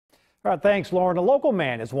All right, thanks, Lauren. A local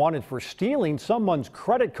man is wanted for stealing someone's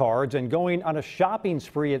credit cards and going on a shopping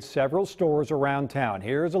spree at several stores around town.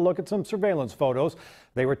 Here's a look at some surveillance photos.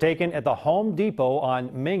 They were taken at the Home Depot on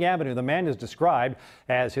Ming Avenue. The man is described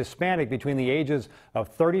as Hispanic between the ages of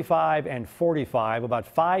 35 and 45,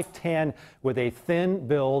 about 5'10", with a thin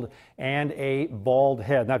build and a bald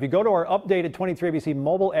head. Now, if you go to our updated 23ABC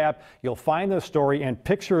mobile app, you'll find this story and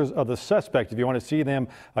pictures of the suspect. If you want to see them,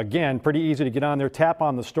 again, pretty easy to get on there. Tap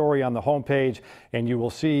on the story on the homepage, and you will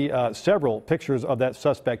see several pictures of that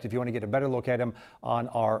suspect if you want to get a better look at him on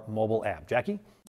our mobile app. Jackie?